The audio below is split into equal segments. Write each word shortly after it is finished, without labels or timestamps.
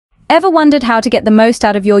Ever wondered how to get the most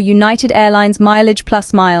out of your United Airlines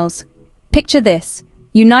MileagePlus miles? Picture this: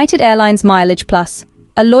 United Airlines MileagePlus,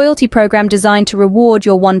 a loyalty program designed to reward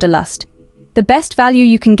your wanderlust. The best value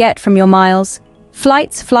you can get from your miles,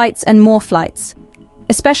 flights, and more flights,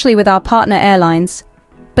 especially with our partner airlines.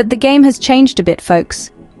 But the game has changed a bit, folks.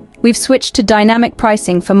 We've switched to dynamic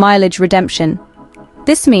pricing for mileage redemption.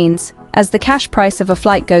 This means, as the cash price of a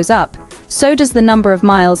flight goes up, so does the number of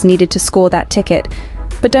miles needed to score that ticket.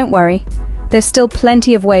 But don't worry, there's still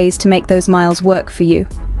plenty of ways to make those miles work for you.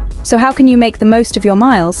 So how can you make the most of your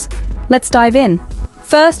miles? Let's dive in.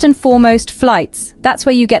 First and foremost, flights. That's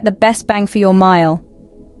where you get the best bang for your mile.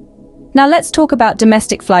 Now let's talk about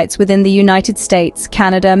domestic flights within the United States,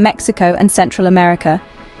 Canada, Mexico, and Central America.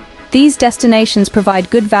 These destinations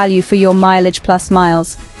provide good value for your MileagePlus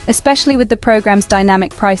miles, especially with the program's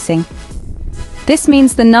dynamic pricing. This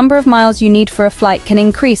means the number of miles you need for a flight can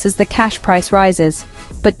increase as the cash price rises.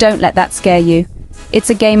 But don't let that scare you.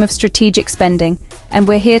 It's a game of strategic spending, and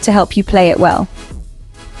we're here to help you play it well.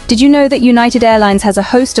 Did you know that United Airlines has a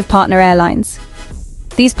host of partner airlines?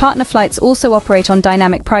 These partner flights also operate on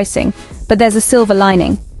dynamic pricing, but there's a silver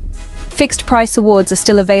lining. Fixed price awards are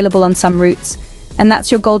still available on some routes, and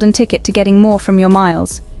that's your golden ticket to getting more from your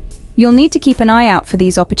miles. You'll need to keep an eye out for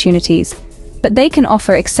these opportunities, but they can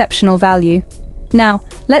offer exceptional value. Now,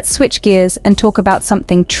 let's switch gears and talk about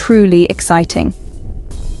something truly exciting.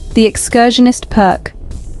 The Excursionist perk.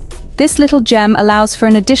 This little gem allows for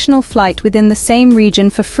an additional flight within the same region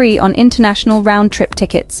for free on international round-trip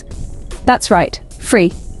tickets. That's right,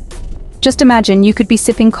 free. Just imagine you could be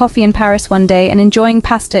sipping coffee in Paris one day and enjoying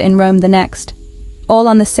pasta in Rome the next, all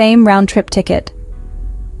on the same round-trip ticket.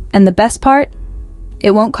 And the best part?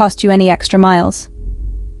 It won't cost you any extra miles.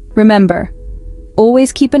 Remember,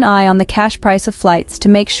 always keep an eye on the cash price of flights to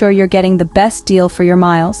make sure you're getting the best deal for your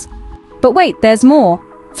miles. But wait, there's more.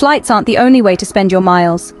 Flights aren't the only way to spend your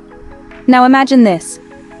miles. Now imagine this.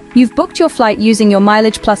 You've booked your flight using your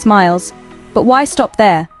MileagePlus miles, but why stop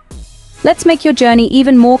there? Let's make your journey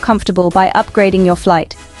even more comfortable by upgrading your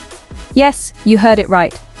flight. Yes, you heard it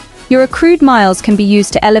right. Your accrued miles can be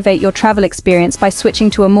used to elevate your travel experience by switching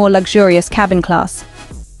to a more luxurious cabin class.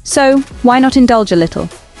 So, why not indulge a little?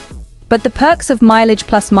 But the perks of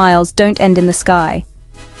MileagePlus miles don't end in the sky.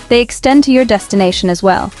 They extend to your destination as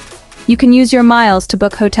well. You can use your miles to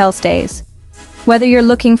book hotel stays. Whether you're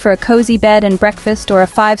looking for a cozy bed and breakfast or a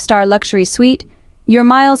 5-star luxury suite, your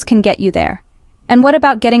miles can get you there. And what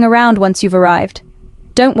about getting around once you've arrived?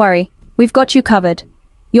 Don't worry, we've got you covered.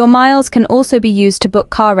 Your miles can also be used to book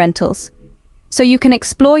car rentals, so you can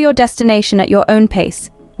explore your destination at your own pace,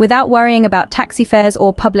 without worrying about taxi fares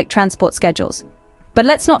or public transport schedules. But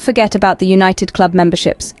let's not forget about the United Club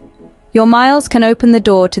memberships. Your miles can open the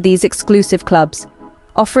door to these exclusive clubs,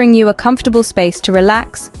 offering you a comfortable space to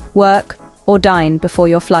relax, work, or dine before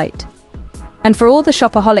your flight. And for all the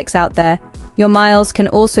shopaholics out there, your miles can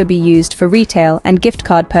also be used for retail and gift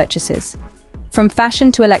card purchases. From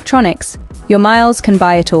fashion to electronics, your miles can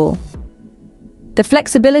buy it all. The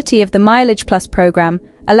flexibility of the MileagePlus program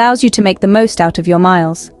allows you to make the most out of your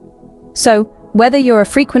miles. So, whether you're a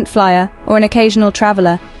frequent flyer or an occasional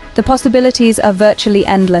traveler, the possibilities are virtually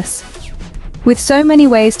endless. With so many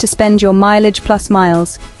ways to spend your MileagePlus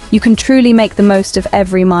miles, you can truly make the most of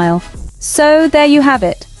every mile. So there you have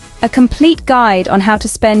it, a complete guide on how to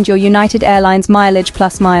spend your United Airlines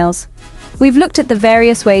MileagePlus miles. We've looked at the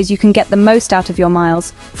various ways you can get the most out of your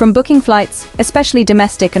miles, from booking flights, especially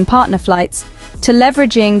domestic and partner flights, to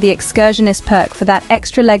leveraging the Excursionist perk for that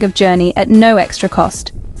extra leg of journey at no extra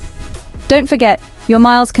cost. Don't forget, your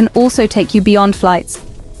miles can also take you beyond flights.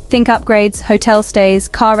 Think upgrades, hotel stays,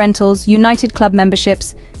 car rentals, United Club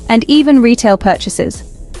memberships, and even retail purchases.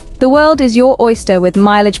 The world is your oyster with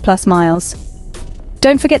MileagePlus miles.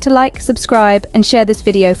 Don't forget to like, subscribe, and share this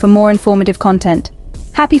video for more informative content.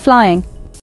 Happy flying!